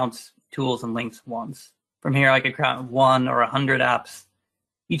accounts, tools, and links once. From here, I could create 1 or 100 apps.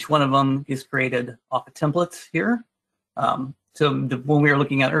 Each one of them is created off of templates here. So the one we were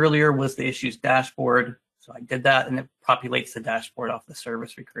looking at earlier was the issues dashboard. So I did that, and it populates the dashboard off the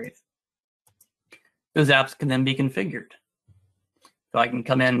service we created. Those apps can then be configured. So I can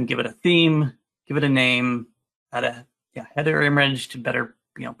come in, give it a theme, give it a name, add a header image to better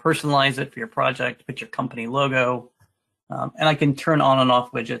personalize it for your project, put your company logo, and I can turn on and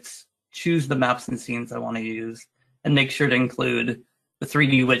off widgets, choose the maps and scenes I want to use, and make sure to include the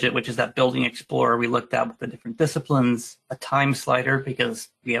 3D widget, which is that building explorer we looked at with the different disciplines, a time slider because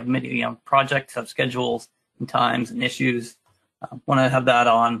we have many projects have schedules and times and issues. Want to have that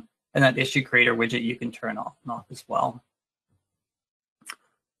on, and that issue creator widget you can turn off and off as well.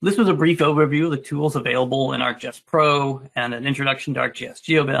 This was a brief overview of the tools available in ArcGIS Pro and an introduction to ArcGIS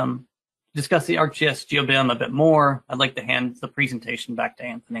GeoBIM. To discuss the ArcGIS GeoBIM a bit more, I'd like to hand the presentation back to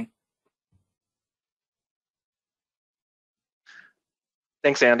Anthony.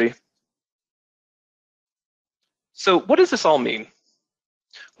 Thanks, Andy. So what does this all mean?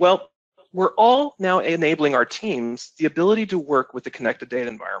 Well, we're all now enabling our teams the ability to work with the connected data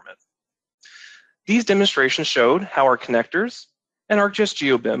environment. These demonstrations showed how our connectors and ArcGIS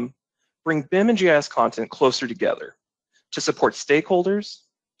GeoBIM bring BIM and GIS content closer together to support stakeholders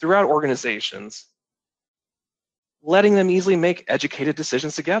throughout organizations, letting them easily make educated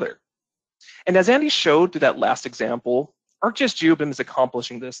decisions together. And as Andy showed through that last example, ArcGIS GeoBIM is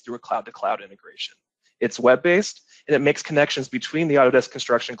accomplishing this through a cloud-to-cloud integration. It's web-based, and it makes connections between the Autodesk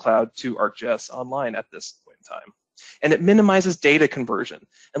Construction Cloud to ArcGIS Online at this point in time. And it minimizes data conversion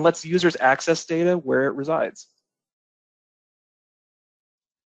and lets users access data where it resides.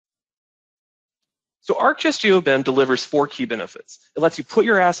 So ArcGIS GeoBIM delivers 4 key benefits. It lets you put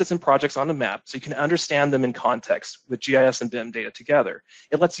your assets and projects on the map so you can understand them in context with GIS and BIM data together.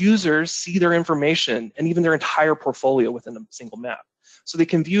 It lets users see their information and even their entire portfolio within a single map, so they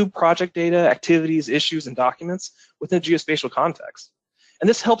can view project data, activities, issues, and documents within a geospatial context. And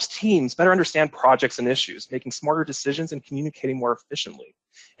this helps teams better understand projects and issues, making smarter decisions and communicating more efficiently.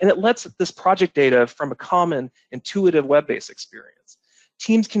 And it lets this project data from a common, intuitive web-based experience.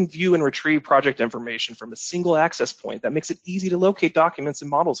 Teams can view and retrieve project information from a single access point that makes it easy to locate documents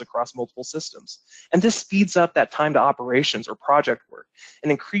and models across multiple systems. And this speeds up that time to operations or project work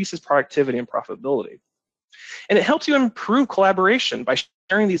and increases productivity and profitability. And it helps you improve collaboration by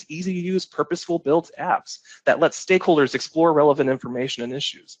sharing these easy-to-use, purposeful-built apps that let stakeholders explore relevant information and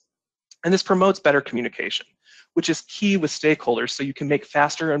issues. And this promotes better communication, which is key with stakeholders so you can make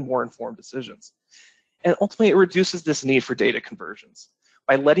faster and more informed decisions. And ultimately, it reduces this need for data conversions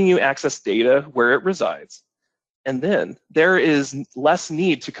by letting you access data where it resides. And then there is less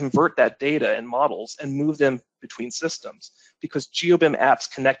need to convert that data and models and move them between systems because GeoBIM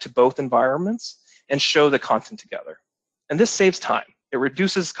apps connect to both environments and show the content together. And this saves time, it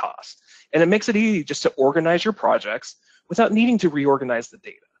reduces costs, and it makes it easy just to organize your projects without needing to reorganize the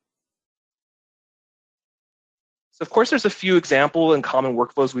data. So of course, there's a few example and common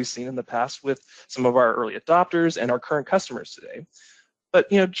workflows we've seen in the past with some of our early adopters and our current customers today. But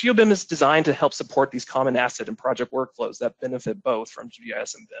GeoBIM is designed to help support these common asset and project workflows that benefit both from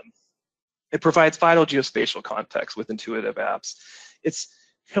GIS and BIM. It provides vital geospatial context with intuitive apps. It's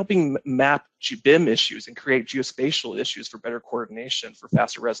helping map BIM issues and create geospatial issues for better coordination, for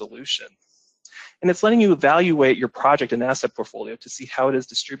faster resolution. And it's letting you evaluate your project and asset portfolio to see how it is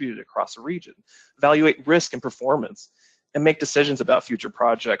distributed across a region, evaluate risk and performance, and make decisions about future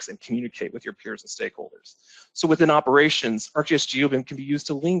projects and communicate with your peers and stakeholders. So within operations, ArcGIS GeoBIM can be used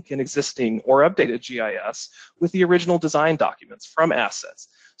to link an existing or updated GIS with the original design documents from assets,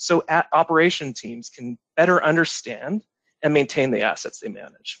 so operation teams can better understand and maintain the assets they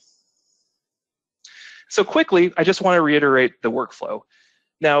manage. So quickly, I just want to reiterate the workflow.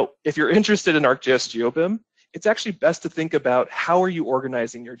 Now, if you're interested in ArcGIS GeoBIM, it's actually best to think about how are you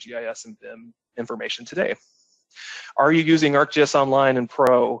organizing your GIS and BIM information today. Are you using ArcGIS Online and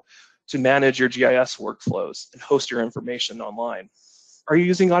Pro to manage your GIS workflows and host your information online? Are you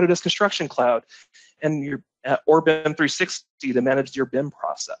using Autodesk Construction Cloud and or BIM 360 to manage your BIM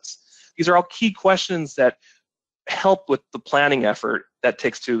process? These are all key questions that help with the planning effort that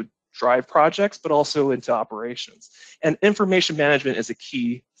takes to drive projects, but also into operations. And information management is a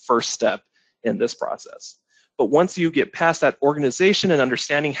key first step in this process. But once you get past that organization and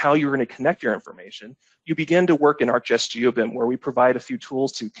understanding how you're going to connect your information, you begin to work in ArcGIS GeoBIM, where we provide a few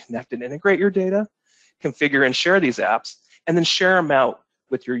tools to connect and integrate your data, configure and share these apps, and then share them out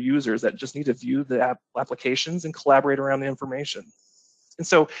with your users that just need to view the applications and collaborate around the information. And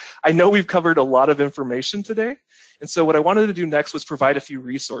so I know we've covered a lot of information today. And so what I wanted to do next was provide a few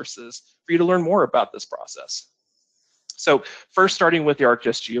resources for you to learn more about this process. So first, starting with the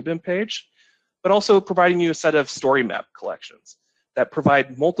ArcGIS GeoBIM page, but also providing you a set of story map collections that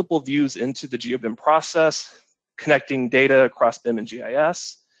provide multiple views into the GeoBIM process, connecting data across BIM and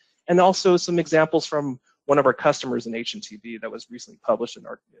GIS, and also some examples from one of our customers in HNTB that was recently published in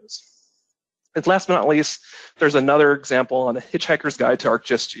ArcNews. And last but not least, there's another example on a Hitchhiker's Guide to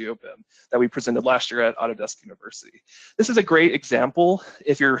ArcGIS GeoBIM that we presented last year at Autodesk University. This is a great example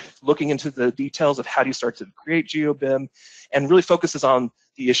if you're looking into the details of how do you start to create GeoBIM, and really focuses on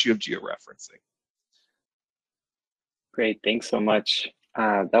the issue of georeferencing. Great, thanks so much.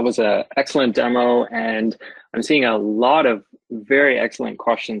 That was an excellent demo, and I'm seeing a lot of very excellent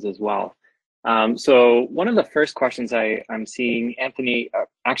questions as well. So one of the first questions I'm seeing, Anthony,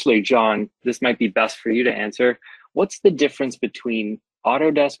 actually John, this might be best for you to answer. What's the difference between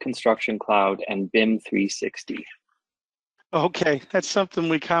Autodesk Construction Cloud and BIM 360? Okay, that's something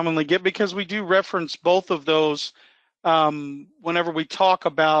we commonly get because we do reference both of those whenever we talk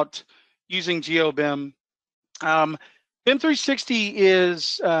about using GeoBIM. BIM 360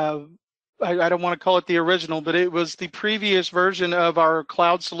 is, I don't want to call it the original, but it was the previous version of our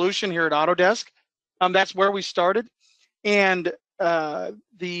cloud solution here at Autodesk. That's where we started. And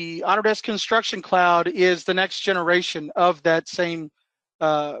the Autodesk Construction Cloud is the next generation of that same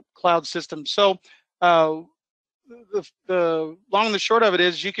cloud system. So the long and the short of it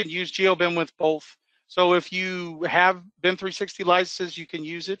is you can use GeoBIM with both. So if you have BIM 360 licenses, you can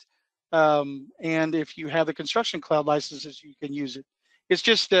use it. And if you have the Construction Cloud licenses, you can use it. It's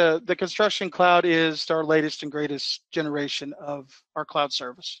just the Construction Cloud is our latest and greatest generation of our cloud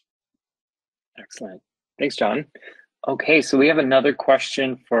service. Excellent. Thanks, John. Okay, so we have another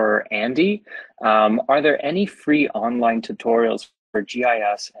question for Andy. Are there any free online tutorials for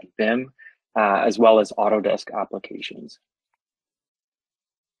GIS and BIM, as well as Autodesk applications?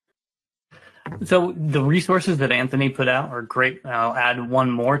 So the resources that Anthony put out are great. I'll add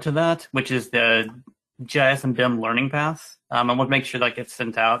one more to that, which is the GIS and BIM learning path. I want to make sure that gets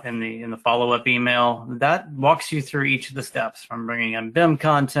sent out in the follow-up email. That walks you through each of the steps, from bringing in BIM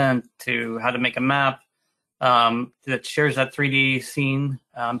content to how to make a map, that shares that 3D scene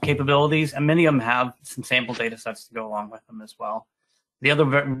capabilities, and many of them have some sample data sets to go along with them as well. The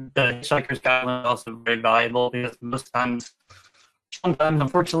Hitchhiker's Guide is also very valuable because sometimes,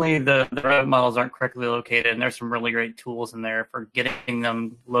 unfortunately, the Revit models aren't correctly located, and there's some really great tools in there for getting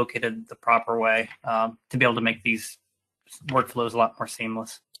them located the proper way to be able to make these workflows a lot more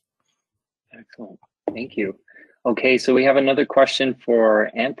seamless. Excellent, thank you. Okay, so we have another question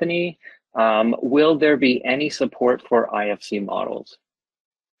for Anthony. Will there be any support for IFC models?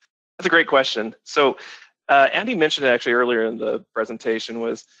 That's a great question. So Andy mentioned it actually earlier in the presentation,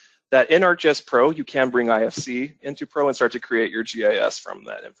 was that in ArcGIS Pro, you can bring IFC into Pro and start to create your GIS from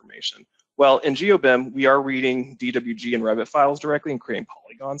that information. Well, in GeoBIM, we are reading DWG and Revit files directly and creating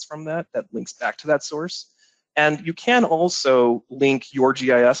polygons from that links back to that source. And you can also link your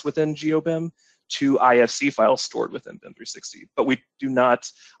GIS within GeoBIM to IFC files stored within BIM 360, but we do not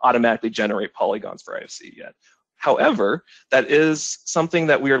automatically generate polygons for IFC yet. However, that is something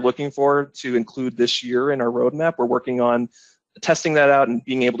that we are looking for to include this year in our roadmap. We're working on testing that out and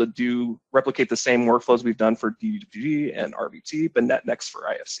being able to replicate the same workflows we've done for DWG and RVT, but next for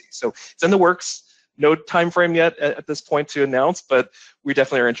IFC. So it's in the works. No time frame yet at this point to announce, but we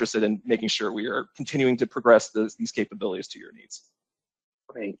definitely are interested in making sure we are continuing to progress these capabilities to your needs.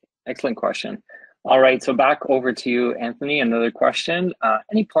 Great, excellent question. All right, so back over to you, Anthony. Another question.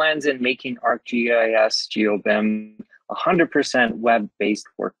 Any plans in making ArcGIS GeoBIM 100% web-based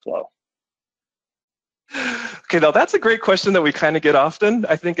workflow? Okay, now that's a great question that we kind of get often.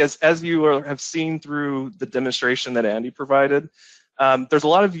 I think as you have seen through the demonstration that Andy provided, there's a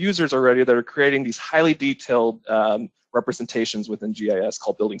lot of users already that are creating these highly detailed representations within GIS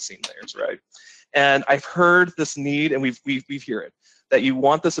called building scene layers, right? And I've heard this need, and we hear it, that you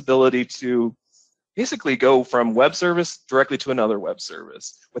want this ability to basically go from web service directly to another web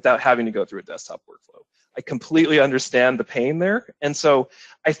service without having to go through a desktop workflow. I completely understand the pain there. And so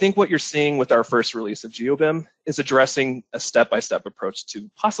I think what you're seeing with our first release of GeoBIM is addressing a step-by-step approach to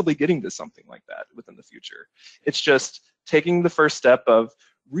possibly getting to something like that within the future. It's just taking the first step of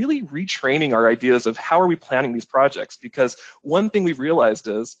really retraining our ideas of how are we planning these projects, because one thing we've realized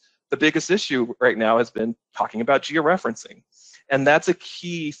is the biggest issue right now has been talking about georeferencing. And that's a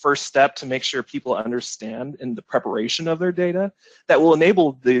key first step to make sure people understand in the preparation of their data that will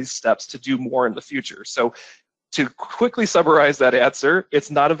enable these steps to do more in the future. So to quickly summarize that answer,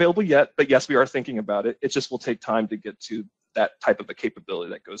 it's not available yet, but yes, we are thinking about it. It just will take time to get to that type of a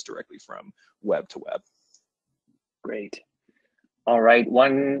capability that goes directly from web to web. Great. All right,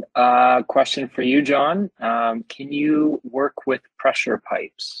 one question for you, John. Can you work with pressure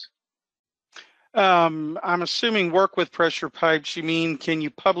pipes? I'm assuming work with pressure pipes, you mean can you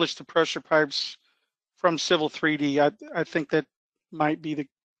publish the pressure pipes from Civil 3D? I think that might be the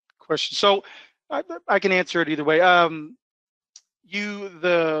question. So I can answer it either way.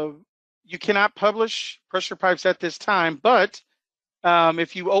 You you cannot publish pressure pipes at this time, but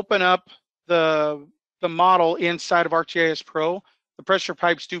if you open up the model inside of ArcGIS Pro, the pressure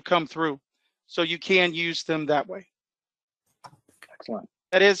pipes do come through, so you can use them that way. Excellent.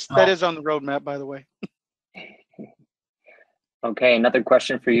 That is on the roadmap, by the way. Okay, another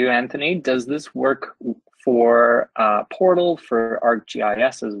question for you, Anthony. Does this work for portal for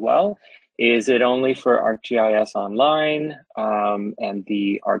ArcGIS as well? Is it only for ArcGIS Online and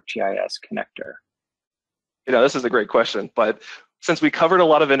the ArcGIS connector? You know, this is a great question, but since we covered a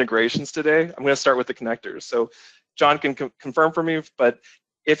lot of integrations today, I'm going to start with the connectors. So John can confirm for me, but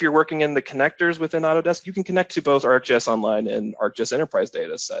if you're working in the connectors within Autodesk, you can connect to both ArcGIS Online and ArcGIS Enterprise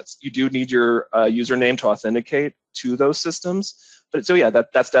data sets. You do need your username to authenticate to those systems, but so yeah,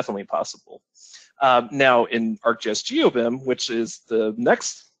 that's definitely possible. Now in ArcGIS GeoBIM, which is the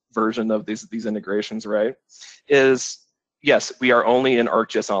next version of these integrations, right, is yes, we are only in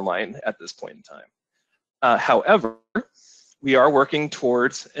ArcGIS Online at this point in time. However, we are working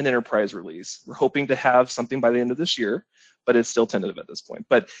towards an enterprise release. We're hoping to have something by the end of this year, but it's still tentative at this point.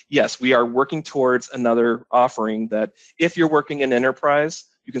 But yes, we are working towards another offering that if you're working in enterprise,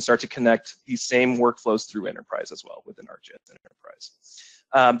 you can start to connect these same workflows through enterprise as well within ArcGIS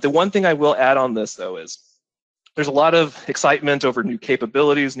Enterprise. The one thing I will add on this though is there's a lot of excitement over new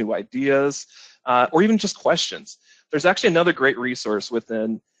capabilities, new ideas, or even just questions. There's actually another great resource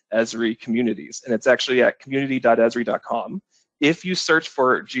within Esri communities, and it's actually at community.esri.com. If you search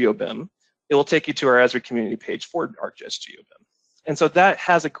for GeoBIM, it will take you to our Esri community page for ArcGIS GeoBIM. And so that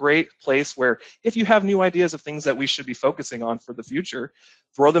has a great place where if you have new ideas of things that we should be focusing on for the future,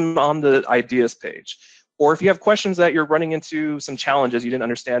 throw them on the ideas page. Or if you have questions that you're running into some challenges, you didn't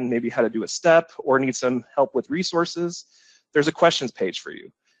understand maybe how to do a step or need some help with resources, there's a questions page for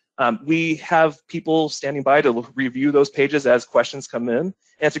you. We have people standing by to review those pages as questions come in, and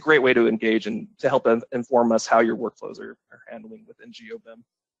it's a great way to engage and to help inform us how your workflows are handling within GeoBIM.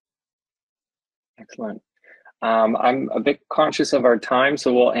 Excellent. I'm a bit conscious of our time,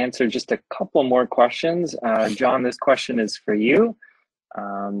 so we'll answer just a couple more questions. John, this question is for you.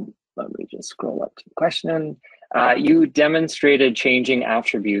 Let me just scroll up to the question. You demonstrated changing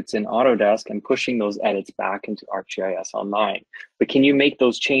attributes in Autodesk and pushing those edits back into ArcGIS Online, but can you make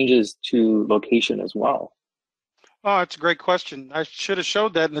those changes to location as well? Oh, that's a great question. I should have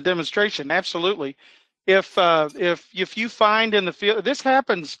showed that in the demonstration. Absolutely. If you find in the field, this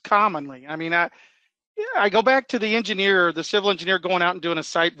happens commonly. I mean, I go back to the engineer, the civil engineer going out and doing a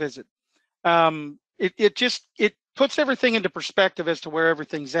site visit. It puts everything into perspective as to where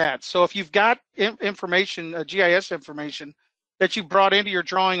everything's at. So if you've got information, GIS information that you brought into your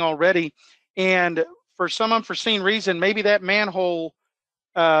drawing already, and for some unforeseen reason, maybe that manhole,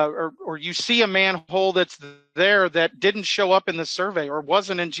 or you see a manhole that's there that didn't show up in the survey or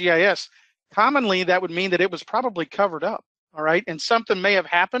wasn't in GIS, commonly that would mean that it was probably covered up, all right? And something may have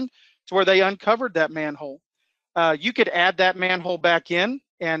happened to where they uncovered that manhole. You could add that manhole back in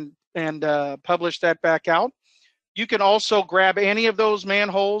and publish that back out. You can also grab any of those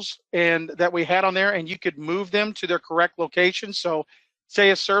manholes that we had on there, and you could move them to their correct location. So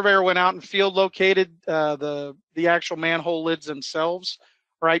say a surveyor went out and field located the actual manhole lids themselves,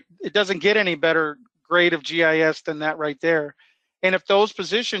 right? It doesn't get any better grade of GIS than that right there. And if those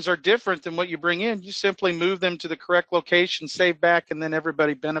positions are different than what you bring in, you simply move them to the correct location, save back, and then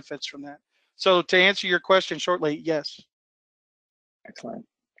everybody benefits from that. So to answer your question shortly, yes. Excellent.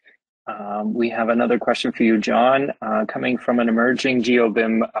 We have another question for you, John, coming from an emerging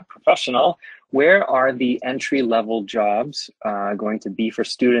GeoBIM professional. Where are the entry-level jobs going to be for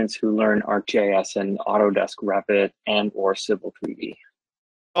students who learn ArcGIS and Autodesk Revit and or Civil 3D?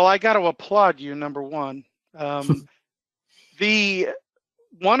 Well, I got to applaud you, number one. One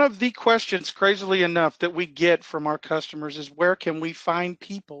of the questions, crazily enough, that we get from our customers is where can we find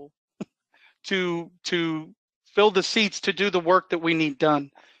people to fill the seats to do the work that we need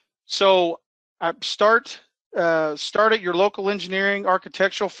done? So start at your local engineering,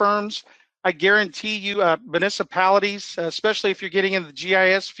 architectural firms. I guarantee you municipalities, especially if you're getting in the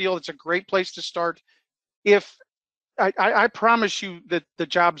GIS field, it's a great place to start. I promise you that the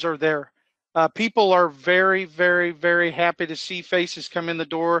jobs are there. People are very, very, very happy to see faces come in the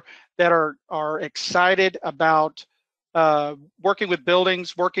door that are excited about working with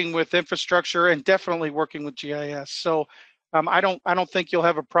buildings, working with infrastructure, and definitely working with GIS. So I don't think you'll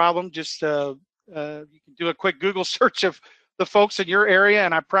have a problem. Just you can do a quick Google search of the folks in your area,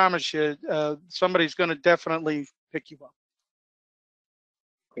 and I promise you, somebody's going to definitely pick you up.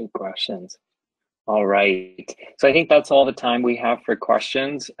 Great questions. All right. So I think that's all the time we have for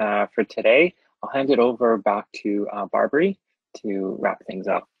questions for today. I'll hand it over back to Barbary to wrap things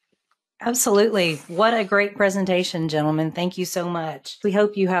up. Absolutely. What a great presentation, gentlemen. Thank you so much. We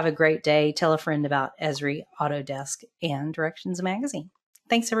hope you have a great day. Tell a friend about Esri, Autodesk, and Directions Magazine.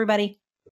 Thanks, everybody.